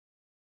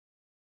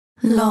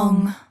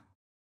Long,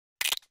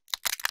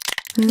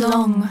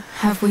 long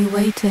have we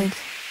waited.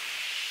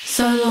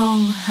 So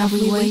long have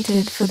we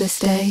waited for this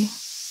day.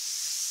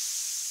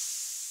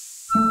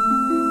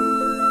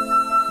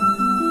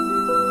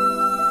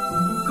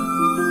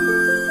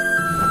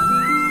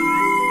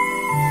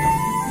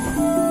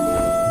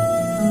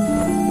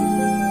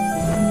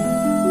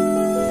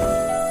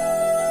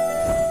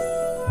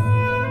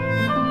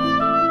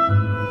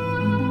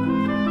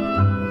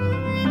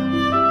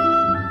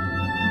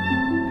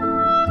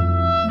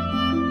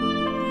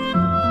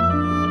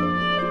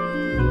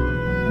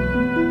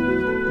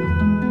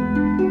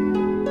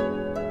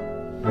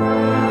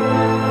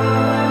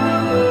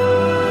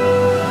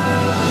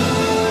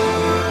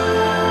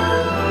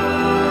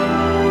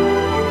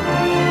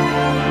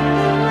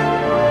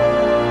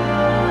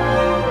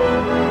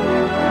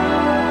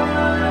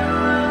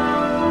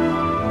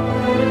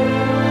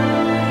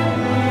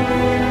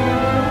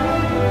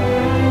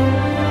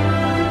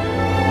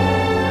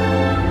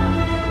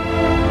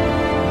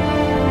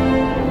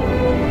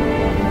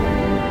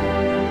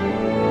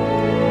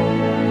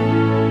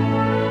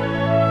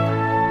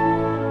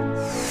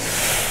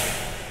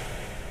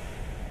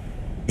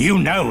 You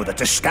know that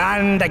to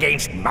stand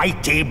against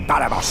mighty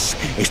Barabbas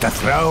is to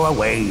throw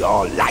away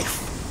your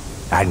life.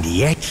 And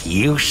yet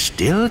you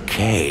still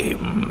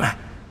came.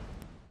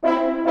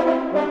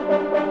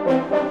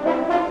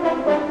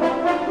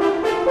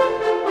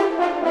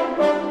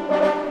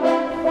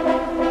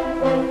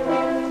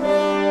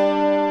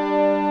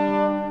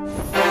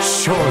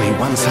 Surely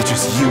one such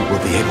as you will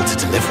be able to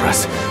deliver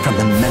us from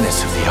the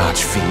menace of the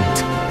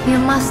Archfiend. You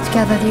must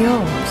gather the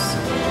orbs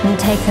and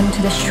take them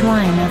to the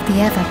shrine of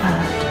the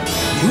Everbird.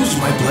 Use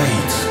my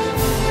blades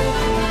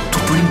to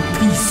bring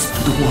peace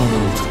to the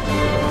world.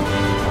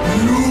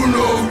 You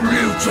know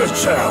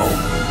literature.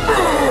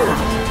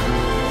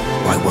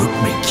 I won't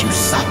make you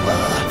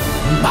suffer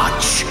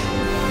much.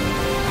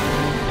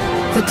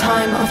 The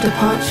time of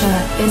departure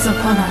is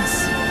upon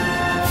us.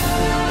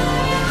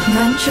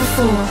 Venture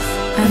forth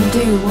and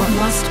do what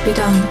must be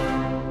done.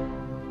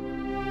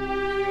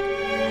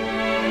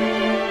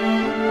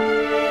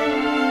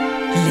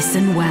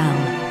 Listen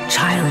well,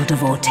 child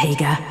of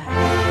Ortega.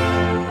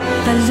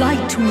 The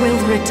light will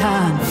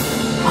return,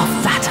 of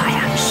that I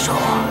am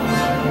sure.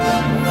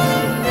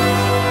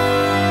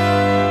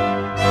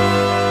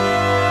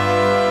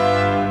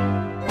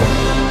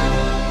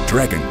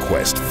 Dragon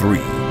Quest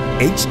III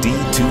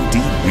HD-2D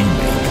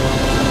Remake.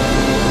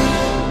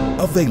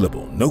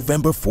 Available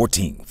November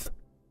 14th.